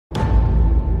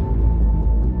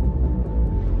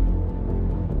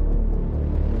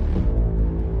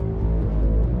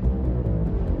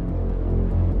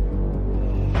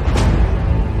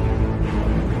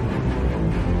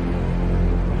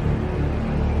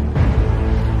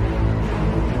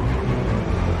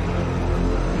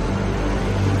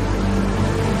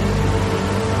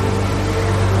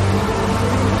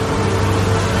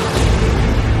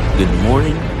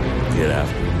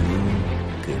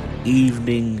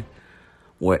evening,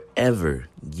 wherever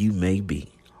you may be.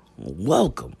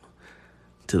 Welcome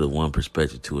to the One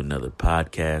Perspective to Another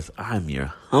podcast. I'm your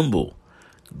humble,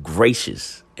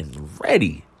 gracious, and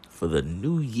ready for the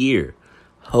new year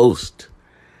host,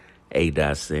 A.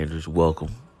 Sanders.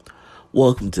 Welcome.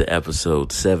 Welcome to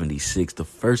episode 76, the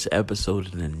first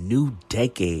episode in a new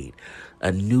decade,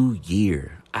 a new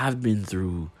year. I've been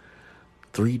through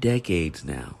 3 decades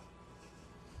now.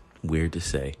 Weird to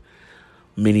say.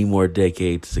 Many more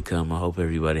decades to come. I hope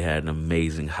everybody had an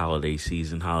amazing holiday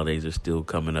season. Holidays are still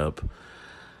coming up.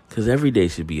 Because every day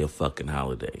should be a fucking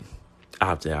holiday.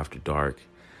 After dark.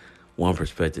 One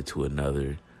perspective to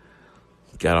another.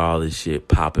 Got all this shit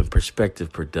popping.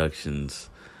 Perspective Productions.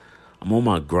 I'm on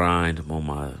my grind. I'm on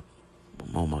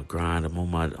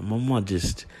my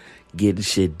just getting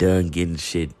shit done. Getting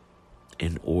shit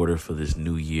in order for this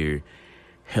new year.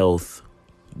 Health.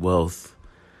 Wealth.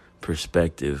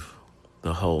 Perspective.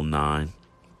 The whole nine.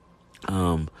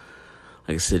 Like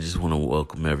I said, just want to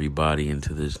welcome everybody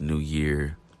into this new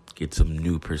year. Get some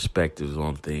new perspectives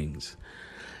on things.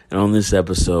 And on this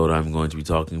episode, I'm going to be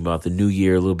talking about the new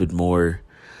year a little bit more.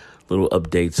 Little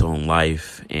updates on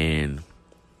life and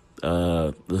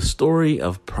the story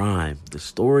of Prime. The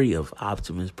story of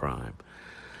Optimus Prime.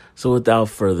 So without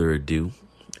further ado,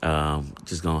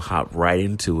 just going to hop right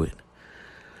into it.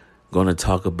 Going to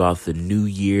talk about the new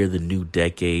year, the new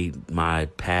decade, my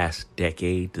past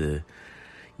decade, the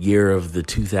year of the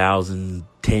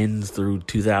 2010s through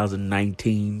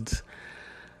 2019s.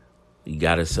 You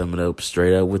got to sum it up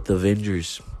straight up with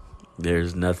Avengers.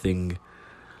 There's nothing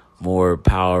more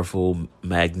powerful,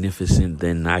 magnificent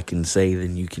than I can say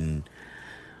than you can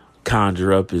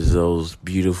conjure up is those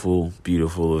beautiful,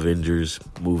 beautiful Avengers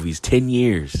movies. 10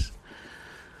 years.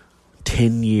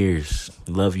 10 years.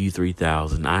 Love You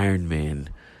 3000, Iron Man,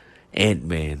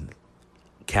 Ant-Man,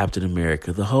 Captain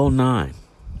America, the whole nine.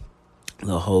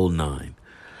 The whole nine.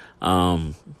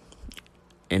 And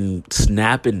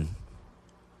snapping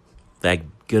that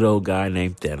good old guy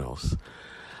named Thanos.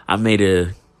 I made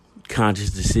a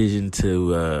conscious decision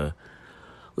to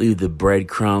leave the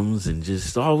breadcrumbs and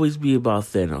just always be about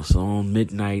Thanos. So on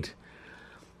midnight,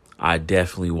 I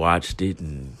definitely watched it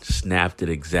and snapped it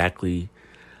exactly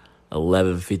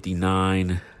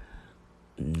 11:59,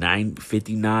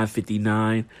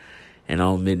 9:59, and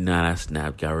on midnight I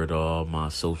snapped, got rid of all my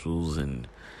socials and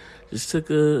just took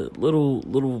a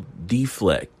little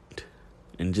deflect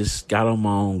and just got on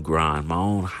my own grind, my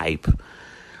own hype.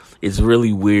 It's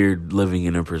really weird living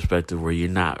in a perspective where you're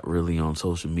not really on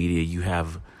social media. You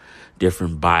have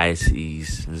different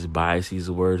biases. Is biases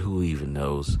a word? Who even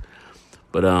knows?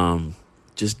 But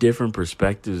just different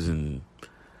perspectives and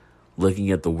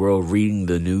looking at the world, reading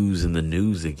the news and the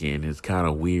news again. It's kind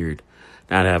of weird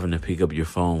not having to pick up your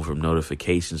phone from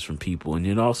notifications from people. And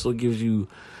it also gives you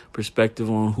perspective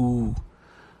on who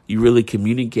you really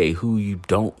communicate, who you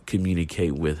don't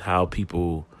communicate with, how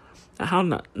people,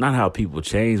 not how people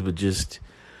change, but just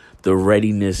the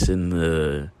readiness and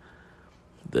the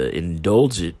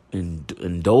indulging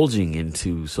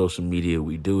into social media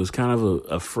we do is kind of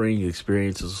a freeing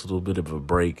experience. It's a little bit of a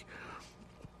break.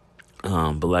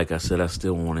 But like I said, I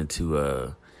still wanted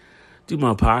to do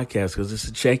my podcast because it's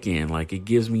a check-in. Like, it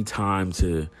gives me time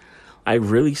to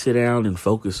really sit down and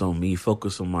focus on me,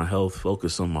 focus on my health,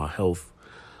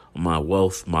 my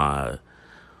wealth, my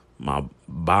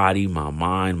body, my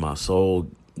mind, my soul,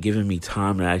 giving me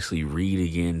time to actually read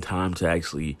again, time to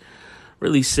actually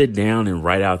really sit down and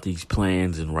write out these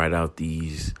plans and write out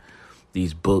these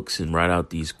books and write out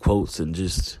these quotes and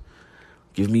just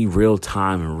give me real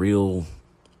time and real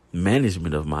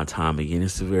management of my time again.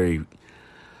 It's a very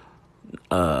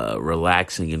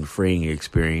relaxing and freeing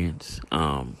experience.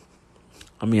 I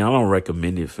don't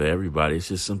recommend it for everybody. It's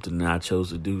just something that I chose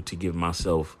to do to give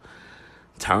myself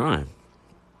time,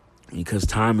 because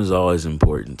time is always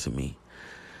important to me.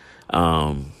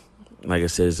 Like I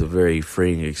said, it's a very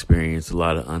freeing experience. A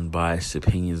lot of unbiased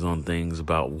opinions on things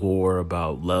about war,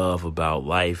 about love, about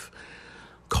life,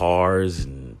 cars,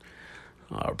 and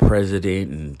our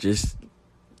president, and just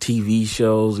TV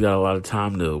shows. Got a lot of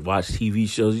time to watch TV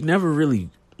shows. You never really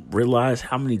realize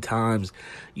how many times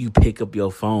you pick up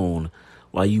your phone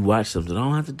while you watch something. I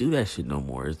don't have to do that shit no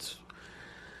more. It's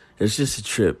just a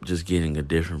trip, just getting a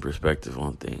different perspective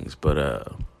on things.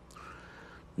 But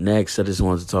next, I just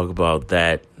wanted to talk about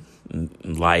that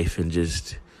life and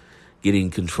just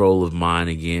getting control of mine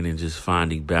again and just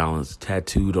finding balance.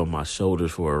 Tattooed on my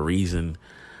shoulders for a reason.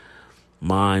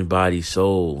 Mind, body,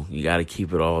 soul. You got to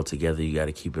keep it all together. You got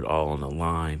to keep it all on the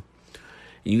line.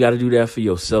 And you got to do that for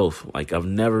yourself. Like, I've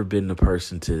never been the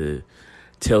person to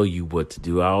tell you what to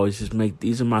do. I always just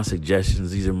these are my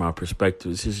suggestions. These are my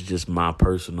perspectives. This is just my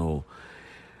personal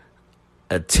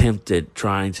attempt at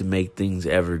trying to make things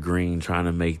evergreen, trying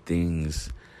to make things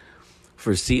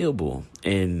foreseeable.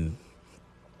 And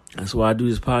that's why I do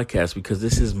this podcast, because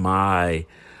this is my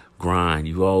grind.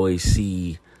 You always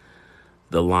see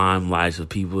the limelights of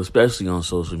people, especially on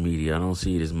social media. I don't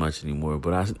see it as much anymore,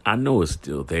 but I know it's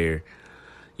still there.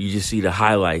 You just see the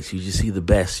highlights. You just see the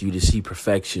best. You just see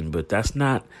perfection. But that's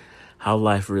not how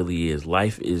life really is.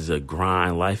 Life is a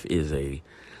grind. Life is a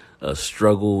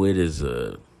struggle. It is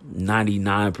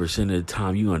 99% of the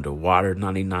time you underwater.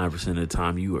 99% of the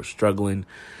time you are struggling.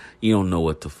 You don't know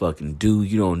what to fucking do.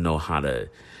 You don't know how to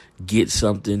get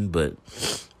something. But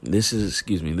this is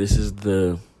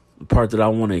the part that I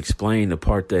want to explain. The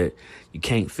part that you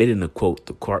can't fit in the quote.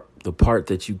 The part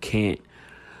that you can't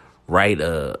write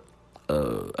a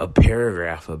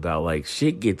paragraph about. Like,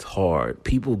 shit gets hard.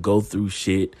 People go through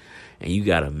shit and you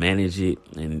got to manage it.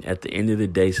 And at the end of the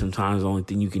day, sometimes the only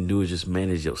thing you can do is just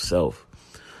manage yourself.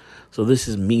 So this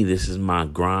is me. This is my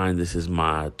grind. This is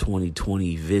my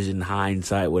 2020 vision,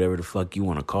 hindsight, whatever the fuck you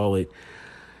want to call it.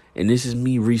 And this is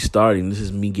me restarting. This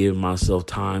is me giving myself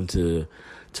time to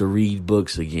read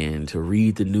books again, to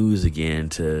read the news again,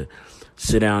 to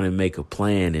sit down and make a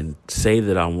plan and say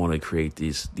that I want to create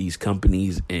these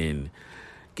companies and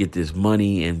get this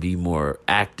money and be more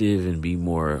active and be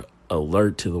more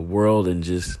alert to the world and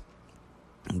just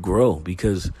grow.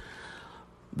 Because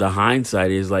the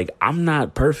hindsight is like, I'm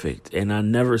not perfect, and I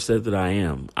never said that I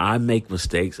am. I make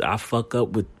mistakes. I fuck up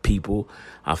with people.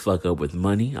 I fuck up with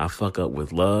money. I fuck up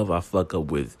with love. I fuck up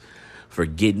with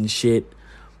forgetting shit.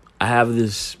 I have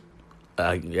this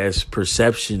as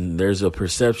perception. There's a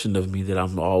perception of me that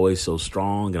I'm always so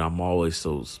strong and I'm always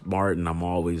so smart and I'm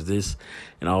always this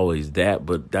and always that.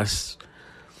 But that's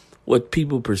what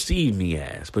people perceive me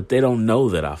as. But they don't know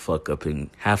that I fuck up and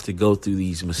have to go through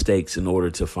these mistakes in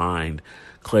order to find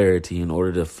clarity, in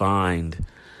order to find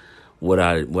what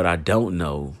I don't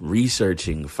know,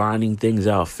 researching, finding things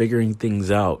out, figuring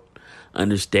things out,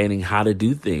 understanding how to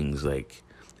do things. Like,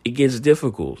 it gets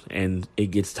difficult and it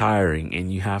gets tiring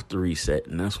and you have to reset.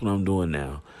 And that's what I'm doing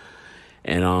now.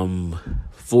 And I'm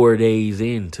 4 days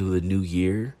into the new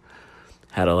year.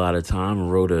 Had a lot of time.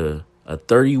 Wrote a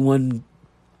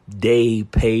 31-day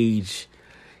page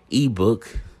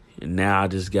ebook. And now I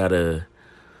just got to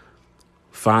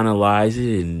finalize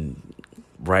it and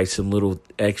write some little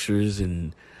extras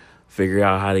and figure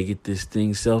out how to get this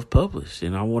thing self-published.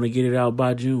 And I want to get it out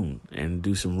by June and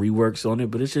do some reworks on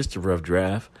it, but it's just a rough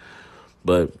draft.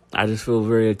 But I just feel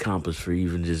very accomplished for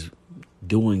even just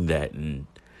doing that in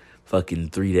fucking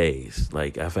 3 days.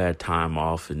 Like, I've had time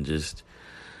off and just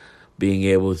being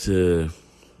able to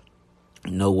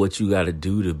know what you got to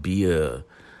do to be a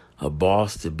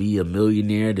boss, to be a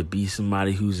millionaire, to be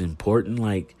somebody who's important.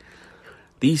 Like,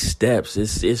 these steps,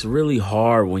 it's really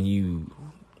hard when you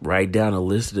write down a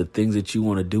list of the things that you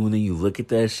want to do and then you look at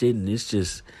that shit and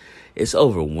it's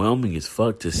overwhelming as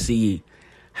fuck to see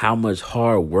how much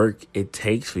hard work it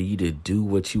takes for you to do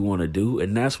what you want to do.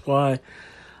 And that's why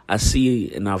I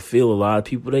see and I feel a lot of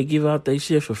people, they give out their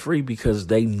shit for free because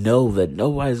they know that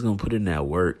nobody's going to put in that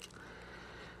work.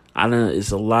 It's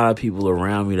a lot of people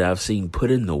around me that I've seen put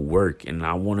in the work, and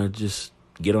I want to just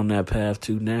get on that path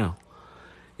too now.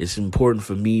 It's important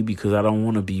for me because I don't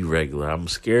want to be regular. I'm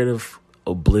scared of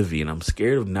oblivion. I'm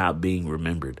scared of not being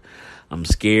remembered. I'm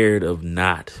scared of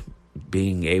not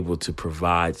being able to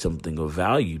provide something of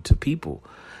value to people.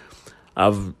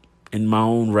 I've, in my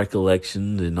own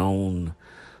recollections and own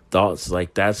thoughts,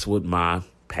 like, that's what my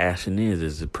passion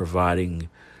is providing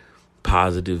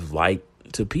positive light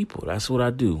to people. That's what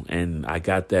I do. And I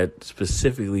got that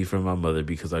specifically from my mother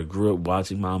because I grew up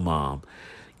watching my mom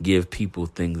give people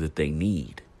things that they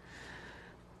need.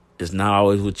 It's not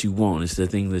always what you want. It's the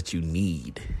thing that you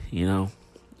need, you know?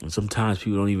 And sometimes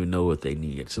people don't even know what they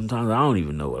need. Sometimes I don't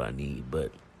even know what I need,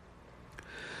 but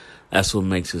that's what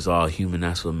makes us all human.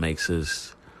 That's what makes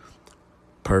us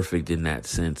perfect in that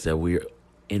sense, that we're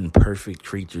imperfect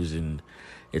creatures and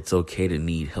it's okay to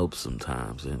need help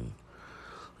sometimes. And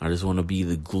I just want to be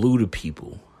the glue to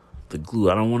people. The glue.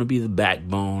 I don't want to be the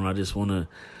backbone. I just want to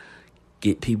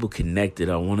get people connected.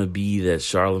 I want to be that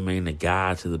Charlemagne the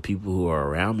guy to the people who are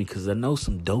around me because I know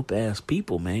some dope ass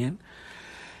people, man.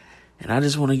 And I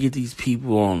just want to get these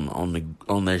people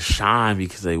on their shine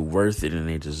because they're worth it and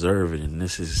they deserve it. And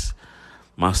this is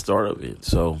my start of it.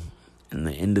 So, in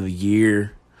the end of the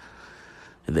year,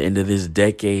 at the end of this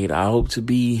decade, I hope to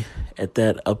be at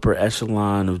that upper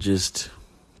echelon of just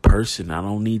person. I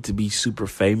don't need to be super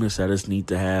famous. I just need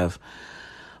to have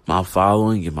my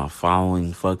following, and my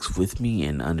following fucks with me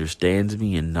and understands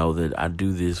me and know that I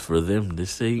do this for them.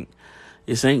 This ain't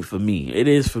for me. It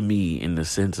is for me in the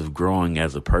sense of growing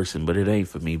as a person, but it ain't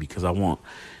for me because I want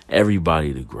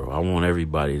everybody to grow. I want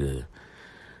everybody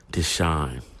to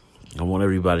shine. I want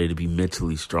everybody to be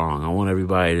mentally strong. I want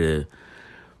everybody to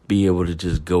be able to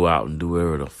just go out and do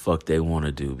whatever the fuck they want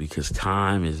to do, because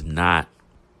time is not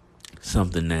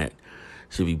something that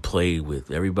should be played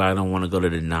with. Everybody don't want to go to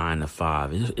the 9 to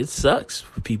 5. It sucks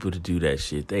for people to do that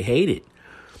shit. They hate it.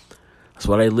 That's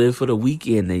why they live for the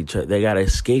weekend. They got to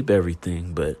escape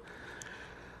everything, but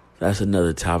that's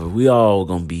another topic. We all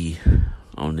going to be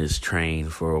on this train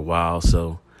for a while,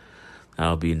 so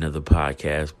that'll be another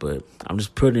podcast. But I'm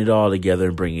just putting it all together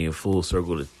and bringing it full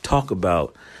circle to talk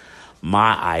about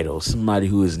my idol, somebody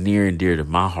who is near and dear to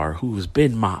my heart, who has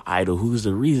been my idol, who is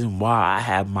the reason why I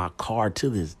have my car to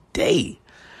this day.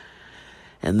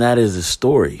 And that is the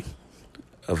story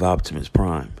of Optimus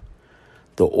Prime.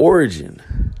 The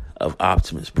origin of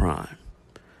Optimus Prime.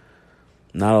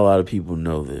 Not a lot of people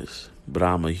know this, but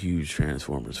I'm a huge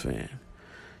Transformers fan.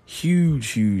 Huge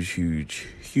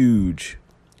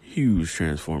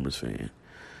Transformers fan.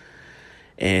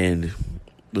 And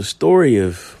the story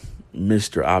of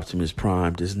Mr. Optimus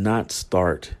Prime does not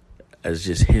start as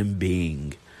just him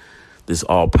being this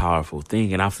all-powerful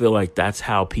thing. And I feel like that's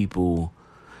how people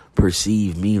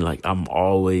perceive me. Like, I'm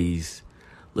always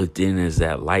looked in as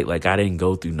that light. Like, I didn't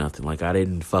go through nothing. Like, I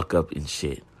didn't fuck up and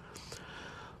shit.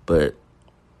 But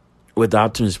with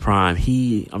Optimus Prime,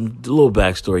 a little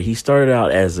backstory. He started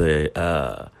out as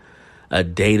a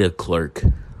data clerk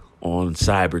on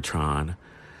Cybertron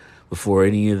before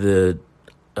any of the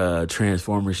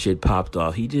Transformer shit popped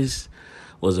off. He just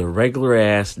was a regular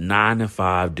ass 9 to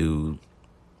 5 dude.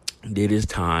 Did his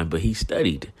time, but he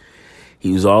studied.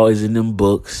 He was always in them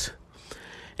books.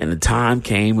 And the time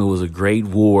came, it was a great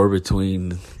war between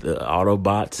the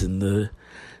Autobots and the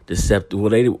Decepticons. Well,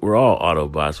 they were all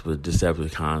Autobots, but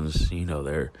Decepticons, you know,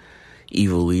 they're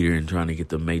evil leader and trying to get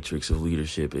the matrix of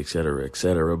leadership, et cetera, et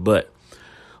cetera. But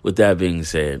with that being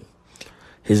said,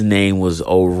 his name was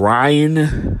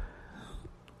Orion.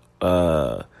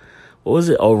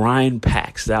 Orion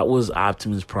Pax. That was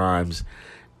Optimus Prime's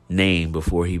name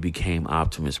before he became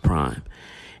Optimus Prime.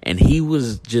 And he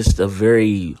was just a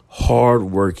very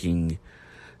hardworking,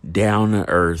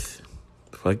 down-to-earth,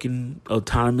 fucking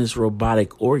autonomous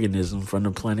robotic organism from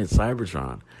the planet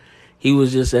Cybertron. He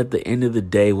was just, at the end of the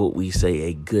day, what we say,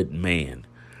 a good man.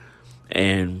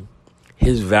 And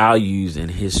his values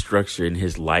and his structure in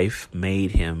his life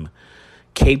made him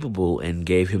capable and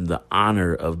gave him the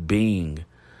honor of being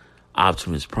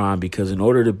Optimus Prime, because in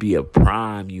order to be a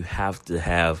Prime, you have to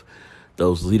have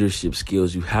those leadership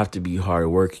skills. You have to be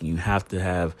hardworking. You have to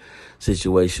have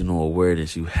situational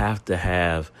awareness. You have to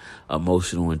have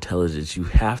emotional intelligence. You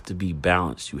have to be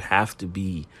balanced. You have to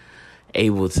be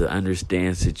able to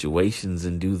understand situations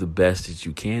and do the best that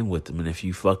you can with them. And if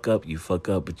you fuck up, you fuck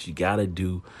up, but you got to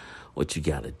do what you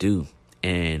got to do.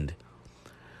 And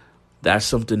that's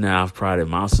something that I've prided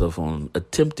myself on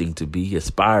attempting to be,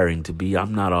 aspiring to be.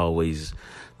 I'm not always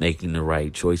making the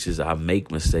right choices. I make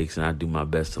mistakes and I do my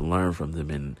best to learn from them.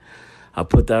 And I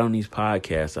put that on these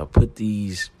podcasts. I put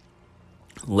these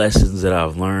lessons that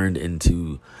I've learned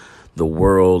into the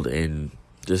world and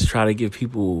just try to give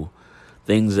people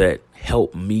things that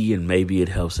help me, and maybe it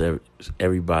helps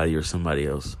everybody or somebody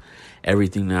else.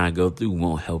 Everything that I go through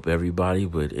won't help everybody,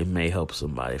 but it may help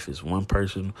somebody. If it's one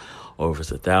person, or if it's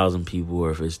 1,000 people,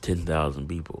 or if it's 10,000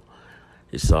 people.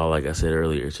 It's all, like I said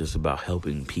earlier, it's just about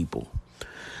helping people.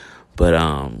 But,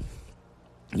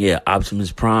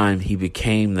 Optimus Prime, he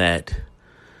became that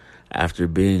after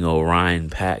being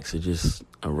Orion Pax, just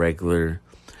a regular,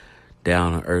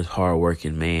 down-to-earth,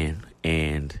 hard-working man.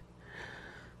 And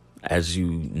as you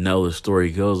know, the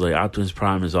story goes, like, Optimus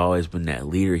Prime has always been that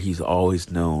leader. He's always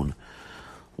known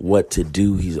what to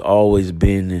do. He's always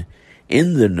been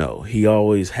in the know. He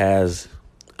always has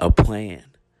a plan.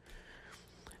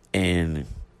 And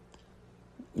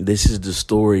this is the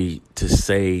story to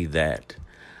say that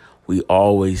we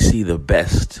always see the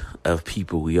best of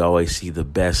people. We always see the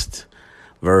best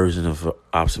version of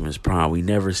Optimus Prime. We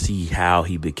never see how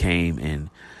he became. And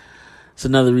it's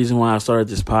another reason why I started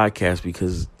this podcast,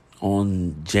 because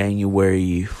on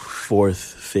January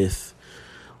 4th, 5th,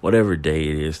 whatever day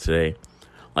it is today,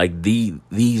 like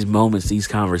these moments, these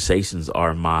conversations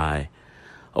are my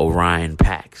Orion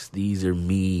Pax. These are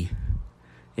me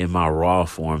in my raw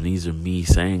form. These are me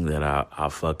saying that I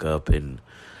fuck up and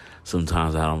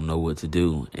sometimes I don't know what to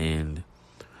do. And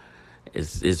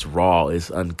it's raw, it's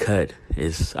uncut,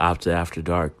 it's after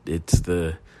dark. It's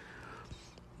the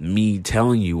me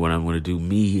telling you what I'm going to do,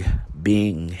 me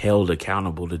being held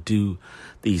accountable to do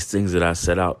these things that I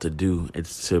set out to do.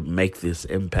 It's to make this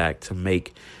impact, to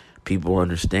make people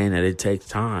understand that it takes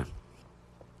time.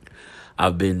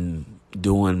 I've been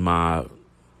doing my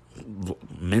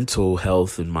mental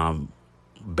health and my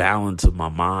balance of my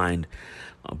mind,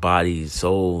 my body,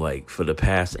 soul, like for the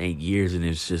past 8 years, and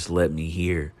it's just let me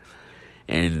here.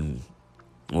 And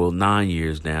 9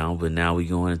 years now, but now we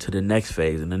going into the next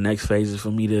phase, and the next phase is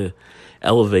for me to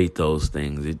elevate those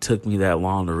things. It took me that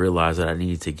long to realize that I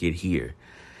needed to get here.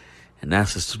 And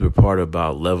that's the stupid part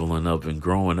about leveling up and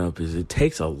growing up, is it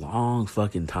takes a long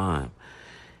fucking time.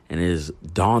 And it is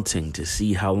daunting to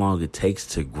see how long it takes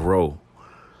to grow.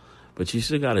 But you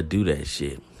still got to do that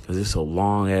shit, because it's a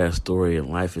long ass story and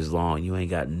life is long. You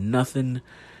ain't got nothing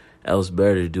else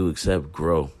better to do except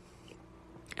grow.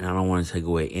 And I don't want to take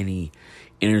away any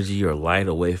energy or light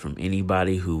away from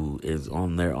anybody who is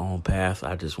on their own path.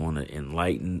 I just want to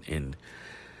enlighten and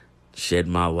shed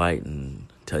my light and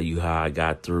tell you how I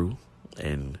got through.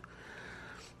 And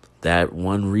that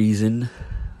one reason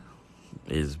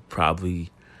is probably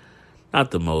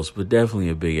not the most, but definitely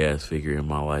a big ass figure in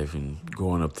my life. And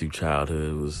growing up through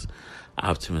childhood was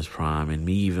Optimus Prime, and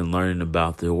me even learning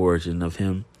about the origin of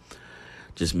him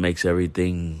just makes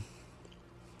everything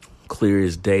clear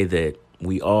as day, that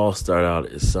we all start out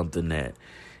as something that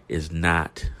is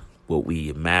not what we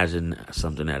imagine,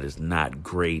 something that is not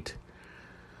great,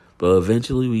 but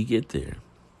eventually we get there.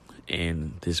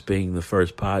 And this being the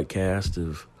first podcast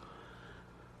of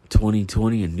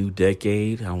 2020, a new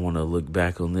decade, I want to look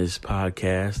back on this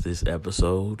podcast, this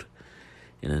episode,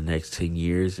 in the next 10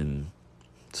 years and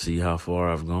see how far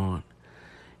I've gone.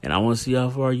 And I want to see how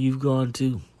far you've gone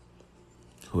too.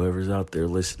 Whoever's out there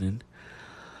listening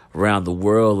around the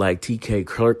world, like TK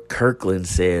Kirkland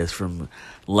says, from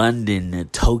London to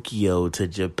Tokyo to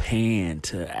Japan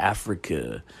to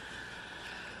Africa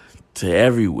to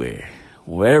everywhere,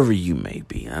 wherever you may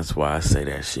be. That's why I say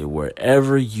that shit.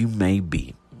 Wherever you may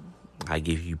be, I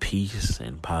give you peace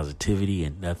and positivity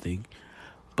and nothing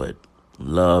but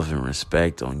love and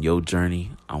respect on your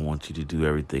journey. I want you to do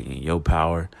everything in your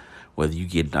power, whether you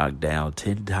get knocked down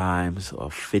 10 times or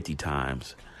 50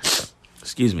 times.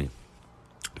 Excuse me.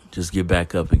 Just get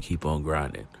back up and keep on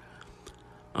grinding.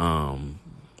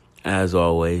 As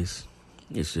always,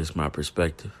 it's just my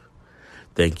perspective.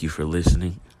 Thank you for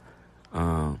listening.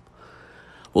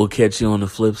 We'll catch you on the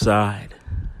flip side.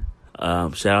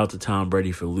 Shout out to Tom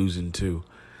Brady for losing too.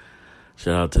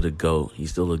 Shout out to the GOAT.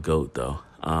 He's still a GOAT though.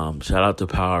 Shout out to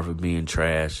Power for being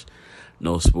trash.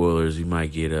 No spoilers. You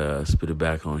might get spit it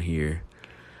back on here.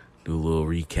 Do a little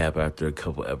recap after a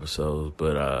couple episodes.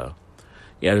 But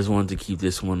yeah, I just wanted to keep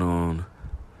this one on.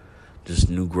 Just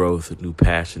new growth, new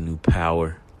passion, new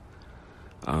power.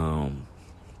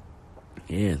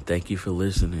 Yeah, thank you for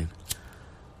listening.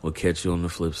 We'll catch you on the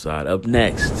flip side. Up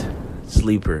next,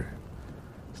 Sleeper.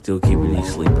 Still keeping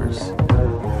these sleepers.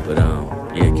 But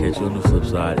yeah, catch you on the flip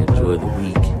side. Enjoy the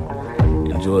week.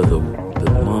 Enjoy the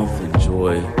month.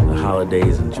 Enjoy the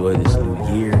holidays. Enjoy this new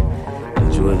year.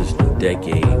 Enjoy this new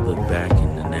decade. Look back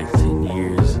in the next 10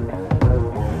 years.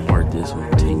 We'll mark this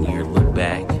one 10-year look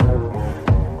back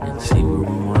and see where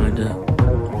we wind up.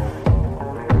 All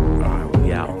right,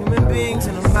 we out. Human beings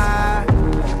in a mind.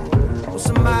 What's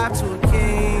a mind to a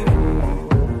king?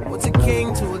 What's a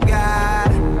king to a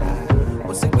god?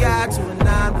 What's a god to a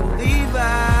non-believer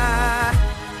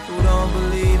who don't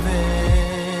believe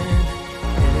in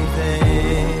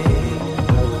anything?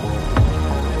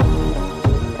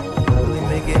 Will he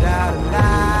make it out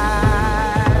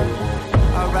alive?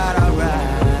 Alright.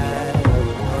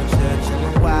 No church in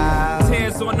a while.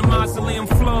 Tears on the mausoleum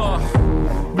floor.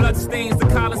 Blood stains the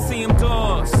Colosseum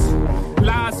doors.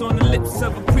 Lies on the lips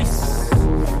of a priest.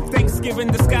 Thanksgiving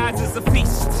disguised as a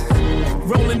feast.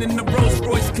 Rolling in the Rolls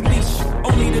Royce Corniche.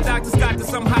 Only the doctors got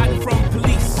this, I'm hiding from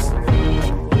police.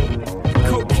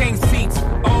 Cocaine seats,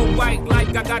 all white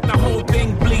like I got the whole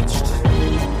thing bleached.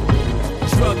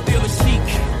 Drug dealer chic.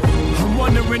 I'm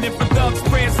wondering if a thug's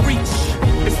prayers reach.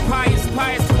 It's pious,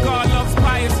 God loves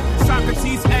pious.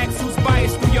 Socrates asks who's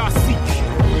biased, who y'all seek.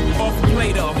 Off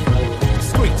Plato,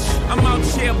 screech. I'm out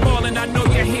here balling, I know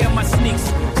you hear my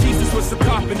sneaks. Jesus was a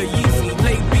carpenter, Yeezy,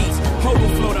 lay beats.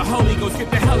 Overflow, the Holy Ghost, get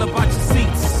the hell about your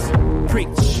seats.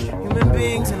 Preach. Human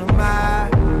beings in a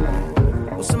mob.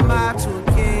 What's a mob to a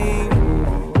king?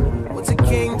 What's a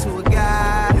king to a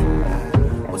god?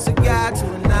 What's a god to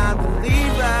a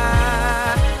non-believer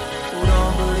who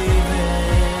don't believe in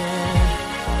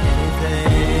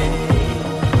anything?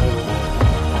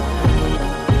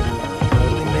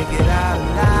 Will he make it out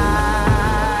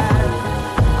alive?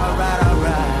 Alright.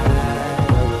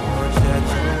 No church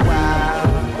in a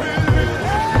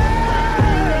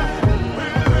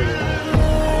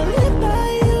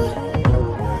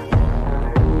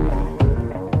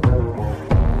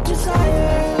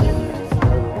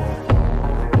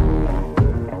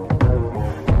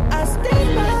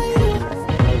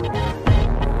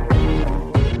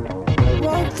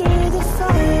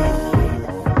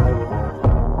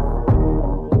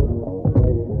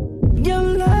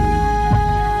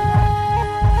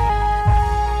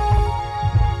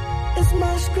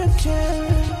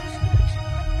chance.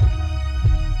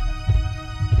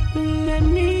 Let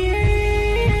me in.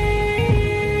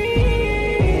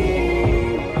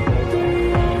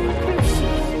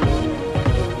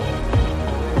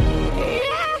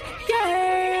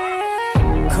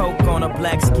 Coke on her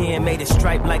black skin made it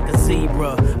stripe like a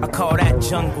zebra. I call that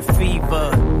jungle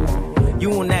fever.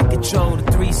 You and that control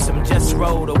the threesome. Just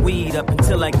roll the weed up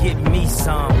until I get me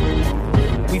some.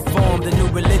 We formed a new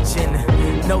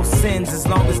religion. No sins as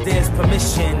long as there's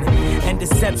permission. And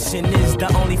deception is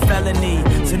the only felony.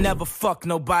 So never fuck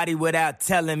nobody without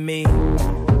telling me.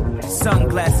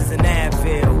 Sunglasses and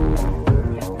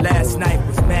Advil. Last night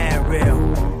was mad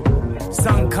real.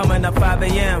 Sun coming up 5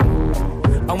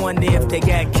 a.m. I wonder if they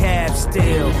got cabs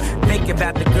still. Think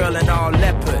about the girl in all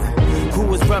leopard who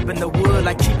was rubbing the wood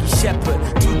like Kiki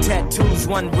Shepard. 2 tattoos,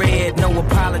 1 red, no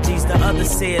apologies. The other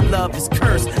said love is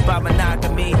cursed by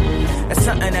monogamy. That's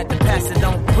something that the pastor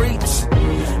don't preach.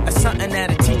 That's something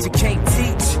that a teacher can't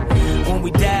teach. When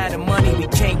we die, the money we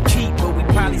can't keep, but we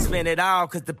probably spend it all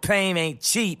cause the pain ain't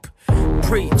cheap.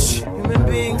 Preach. Human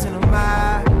beings